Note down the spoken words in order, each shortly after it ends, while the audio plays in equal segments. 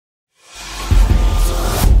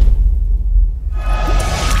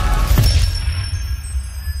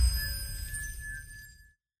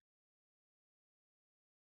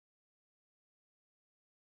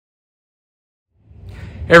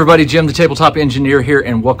Hey everybody, Jim the Tabletop Engineer here,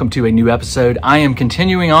 and welcome to a new episode. I am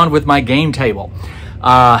continuing on with my game table.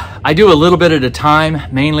 I do a little bit at a time,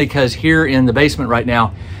 mainly because here in the basement right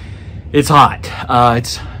now, it's hot.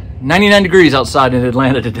 It's 99 degrees outside in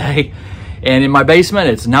Atlanta today, and in my basement,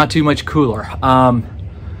 it's not too much cooler. I'm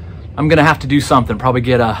gonna have to do something, probably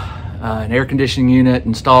get an air conditioning unit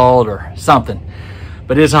installed or something,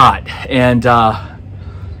 but it's hot. And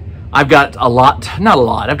I've got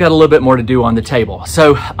I've got a little bit more to do on the table.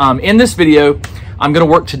 So in this video, I'm gonna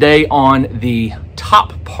work today on the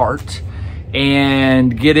top part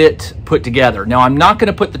and get it put together. Now, I'm not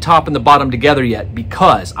gonna put the top and the bottom together yet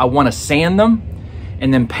because I wanna sand them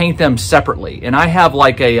and then paint them separately. And I have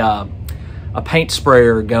like a paint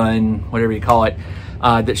sprayer gun, whatever you call it,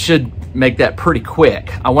 that should make that pretty quick.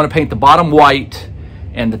 I wanna paint the bottom white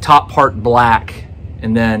and the top part black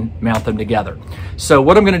and then mount them together. So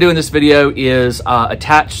what I'm gonna do in this video is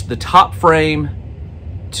attach the top frame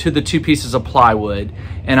to the two pieces of plywood.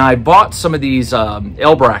 And I bought some of these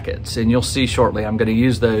L brackets, and you'll see shortly I'm gonna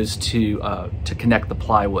use those to connect the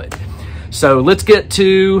plywood. So let's get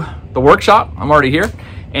to the workshop. I'm already here,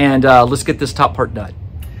 and let's get this top part done.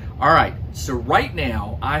 All right, so right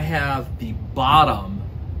now I have the bottom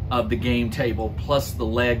of the game table plus the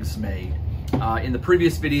legs made. In the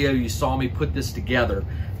previous video, you saw me put this together.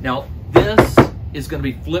 Now, this is going to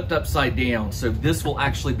be flipped upside down, so this will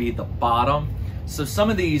actually be the bottom. So some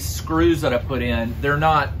of these screws that I put in, they're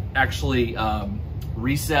not actually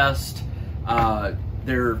recessed.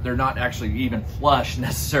 They're not actually even flush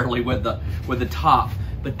necessarily with the top,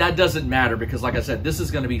 but that doesn't matter because, like I said, this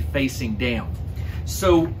is going to be facing down.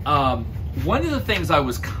 So one of the things I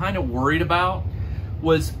was kind of worried about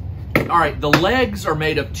was, all right, the legs are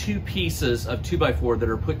made of two pieces of 2x4 that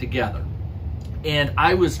are put together. And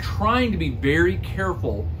I was trying to be very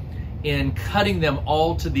careful in cutting them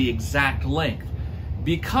all to the exact length,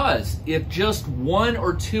 because if just one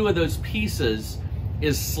or two of those pieces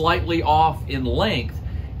is slightly off in length,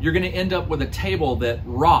 you're gonna end up with a table that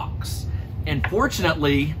rocks. And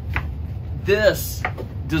fortunately, this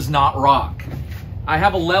does not rock. I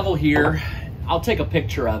have a level here. I'll take a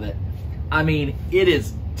picture of it. I mean, it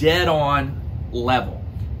is dead on level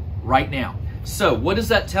right now. So what does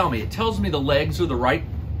that tell me? It tells me the legs are the right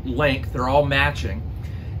length, they're all matching.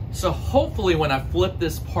 So hopefully when I flip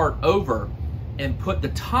this part over and put the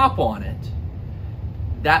top on it,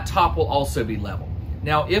 that top will also be level.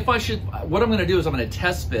 Now, what I'm gonna do is I'm gonna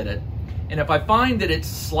test fit it, and if I find that it's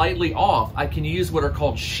slightly off, I can use what are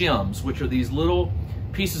called shims, which are these little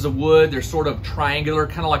pieces of wood. They're sort of triangular,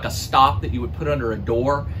 kind of like a stop that you would put under a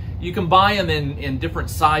door. You can buy them in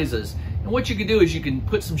different sizes. And what you can do is you can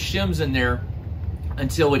put some shims in there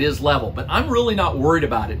until it is level. But I'm really not worried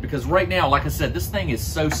about it because right now, like I said, this thing is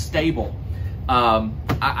so stable.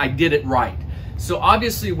 I did it right. So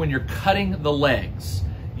obviously when you're cutting the legs,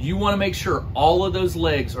 you wanna make sure all of those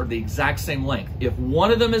legs are the exact same length. If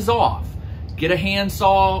one of them is off, get a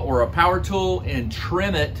handsaw or a power tool and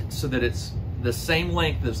trim it so that it's the same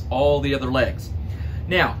length as all the other legs.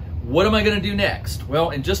 Now, what am I gonna do next?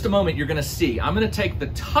 Well, in just a moment, you're gonna see. I'm gonna take the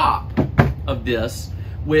top of this,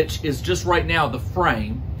 which is just right now the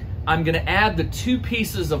frame. I'm gonna add the two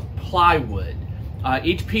pieces of plywood.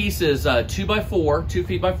 Each piece is 2x4, 2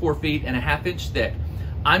 feet by 4 feet, and a 1/2 inch thick.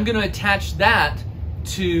 I'm gonna attach that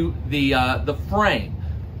to the frame,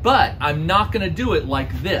 but I'm not gonna do it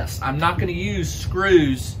like this. I'm not gonna use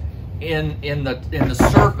screws in the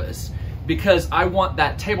surface, because I want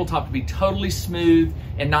that tabletop to be totally smooth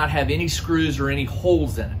and not have any screws or any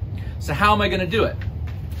holes in it. So how am I gonna do it?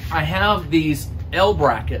 I have these L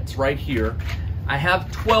brackets right here. I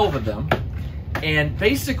have 12 of them. And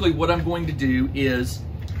basically what I'm going to do is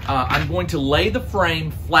I'm going to lay the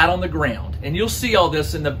frame flat on the ground. And you'll see all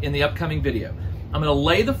this in the upcoming video. I'm gonna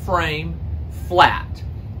lay the frame flat.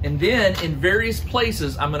 And then in various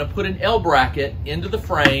places, I'm gonna put an L bracket into the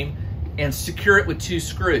frame and secure it with 2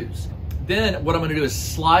 screws. Then what I'm gonna do is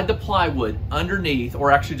slide the plywood underneath,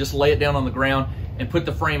 or actually just lay it down on the ground and put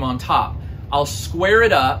the frame on top. I'll square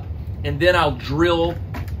it up, and then I'll drill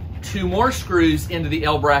 2 more screws into the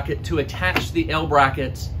L bracket to attach the L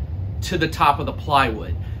brackets to the top of the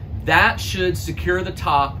plywood. That should secure the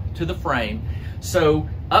top to the frame. So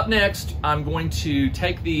up next, I'm going to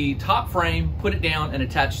take the top frame, put it down, and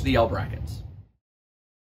attach the L brackets.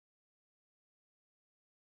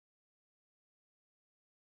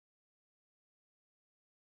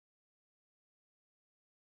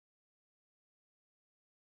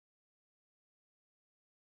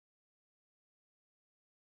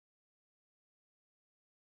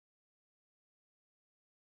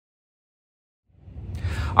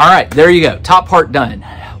 All right, there you go, top part done.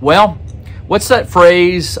 Well, what's that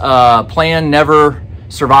phrase? Plan never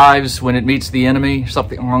survives when it meets the enemy,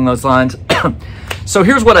 something along those lines. So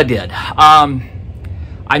here's what I did.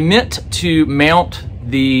 I meant to mount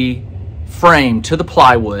the frame to the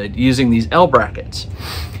plywood using these L brackets,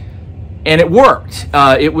 and it worked.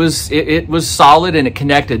 It was solid and it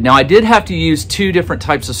connected. Now I did have to use two different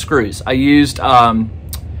types of screws. I used 1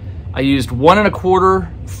 1/4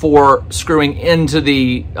 for screwing into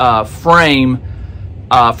the frame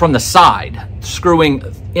from the side. Screwing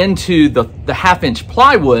into the 1/2-inch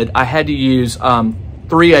plywood, I had to use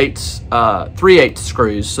 3/8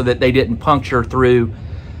 screws so that they didn't puncture through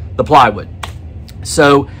the plywood.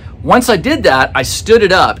 So once I did that, I stood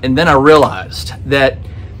it up, and then I realized that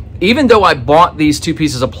even though I bought these two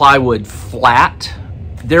pieces of plywood flat,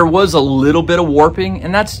 there was a little bit of warping,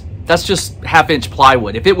 and that's just 1/2-inch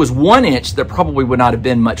plywood. If it was 1 inch, there probably would not have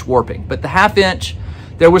been much warping, but the 1/2-inch,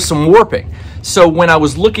 there was some warping. So when I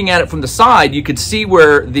was looking at it from the side, you could see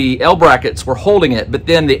where the L brackets were holding it, but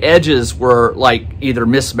then the edges were like either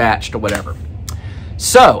mismatched or whatever.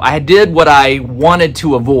 So I did what I wanted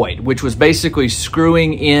to avoid, which was basically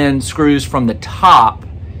screwing in screws from the top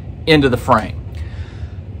into the frame.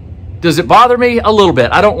 Does it bother me? A little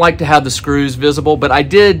bit. I don't like to have the screws visible, but I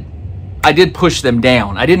did push them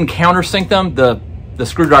down. I didn't countersink them. The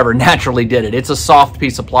screwdriver naturally did it. It's a soft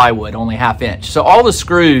piece of plywood, only 1/2 inch. So all the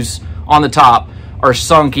screws on the top are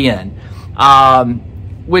sunk in,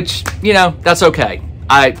 which, you know, that's okay.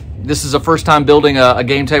 This is the first time building a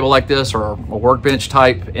game table like this, or a workbench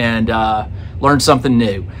type, and learned something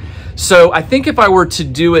new. So I think if I were to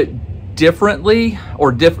do it differently,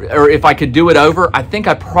 or if I could do it over, I think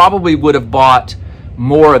I probably would have bought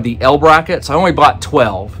more of the L brackets. I only bought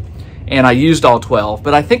 12, and I used all 12,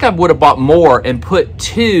 but I think I would have bought more and put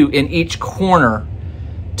 2 in each corner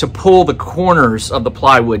to pull the corners of the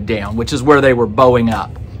plywood down, which is where they were bowing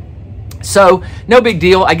up. So no big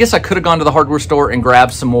deal. I guess I could have gone to the hardware store and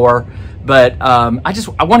grabbed some more, but I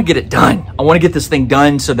want to get it done. I want to get this thing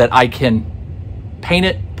done so that I can paint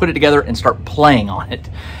it, put it together, and start playing on it.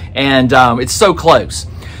 And it's so close.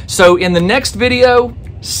 So in the next video,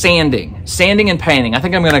 sanding and painting. I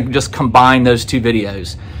think I'm going to just combine those two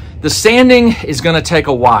videos. The sanding is going to take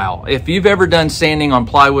a while. If you've ever done sanding on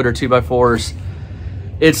plywood or 2x4s,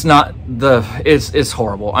 it's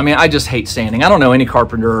horrible. I mean, I just hate sanding. I don't know any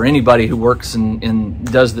carpenter or anybody who works and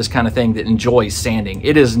does this kind of thing that enjoys sanding.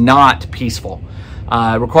 It is not peaceful.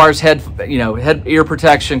 It requires ear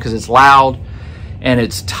protection because it's loud and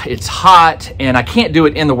it's hot, and I can't do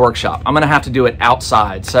it in the workshop. I'm gonna have to do it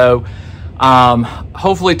outside. So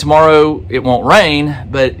hopefully tomorrow it won't rain,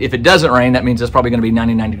 but if it doesn't rain, that means it's probably gonna be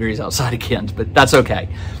 99 degrees outside again, but that's okay.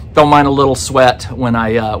 Don't mind a little sweat when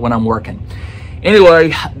I'm working.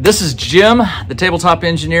 Anyway, this is Jim, the tabletop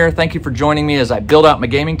engineer. Thank you for joining me as I build out my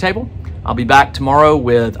gaming table. I'll be back tomorrow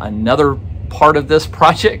with another part of this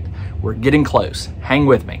project. We're getting close. Hang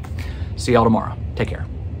with me. See y'all tomorrow. Take care.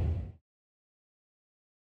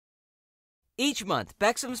 Each month,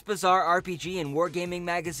 Bexham's Bazaar RPG and Wargaming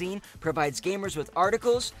magazine provides gamers with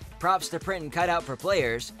articles, props to print and cut out for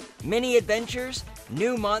players, mini adventures,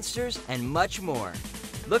 new monsters, and much more.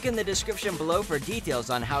 Look in the description below for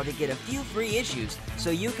details on how to get a few free issues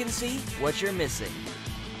so you can see what you're missing.